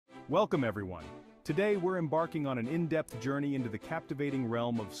Welcome everyone. Today we're embarking on an in-depth journey into the captivating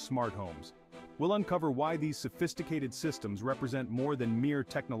realm of smart homes. We'll uncover why these sophisticated systems represent more than mere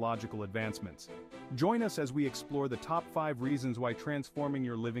technological advancements. Join us as we explore the top 5 reasons why transforming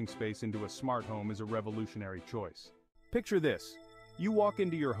your living space into a smart home is a revolutionary choice. Picture this. You walk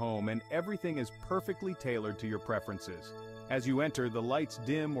into your home and everything is perfectly tailored to your preferences. As you enter, the lights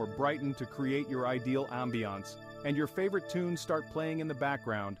dim or brighten to create your ideal ambiance, and your favorite tunes start playing in the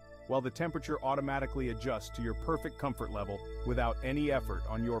background, while the temperature automatically adjusts to your perfect comfort level without any effort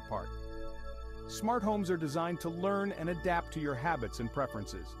on your part. Smart homes are designed to learn and adapt to your habits and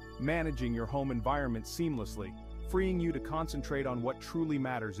preferences, managing your home environment seamlessly, freeing you to concentrate on what truly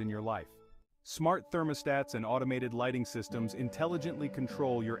matters in your life. Smart thermostats and automated lighting systems intelligently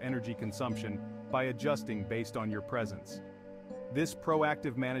control your energy consumption by adjusting based on your presence. This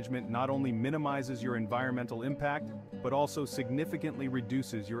proactive management not only minimizes your environmental impact, but also significantly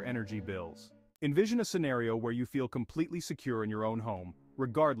reduces your energy bills. Envision a scenario where you feel completely secure in your own home,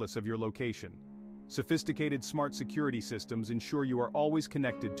 regardless of your location. Sophisticated smart security systems ensure you are always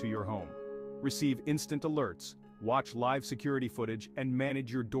connected to your home. Receive instant alerts, watch live security footage, and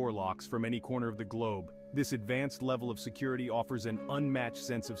manage your door locks from any corner of the globe. This advanced level of security offers an unmatched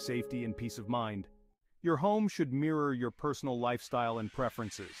sense of safety and peace of mind. Your home should mirror your personal lifestyle and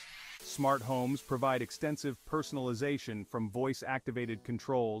preferences. Smart homes provide extensive personalization, from voice-activated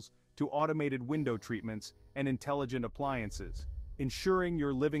controls to automated window treatments and intelligent appliances, ensuring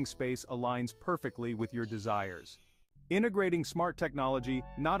your living space aligns perfectly with your desires. Integrating smart technology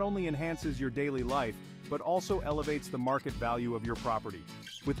not only enhances your daily life, but also elevates the market value of your property.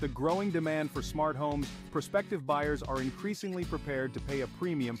 With the growing demand for smart homes, prospective buyers are increasingly prepared to pay a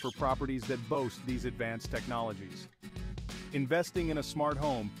premium for properties that boast these advanced technologies. Investing in a smart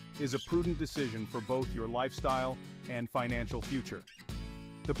home is a prudent decision for both your lifestyle and financial future.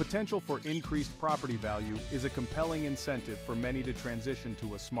 The potential for increased property value is a compelling incentive for many to transition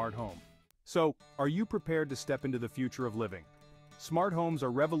to a smart home. So, are you prepared to step into the future of living? Smart homes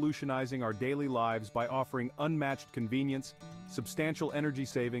are revolutionizing our daily lives by offering unmatched convenience, substantial energy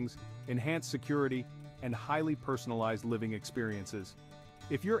savings, enhanced security, and highly personalized living experiences.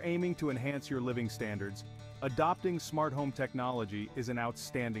 If you're aiming to enhance your living standards, adopting smart home technology is an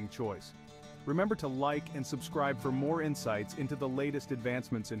outstanding choice. Remember to like and subscribe for more insights into the latest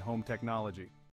advancements in home technology.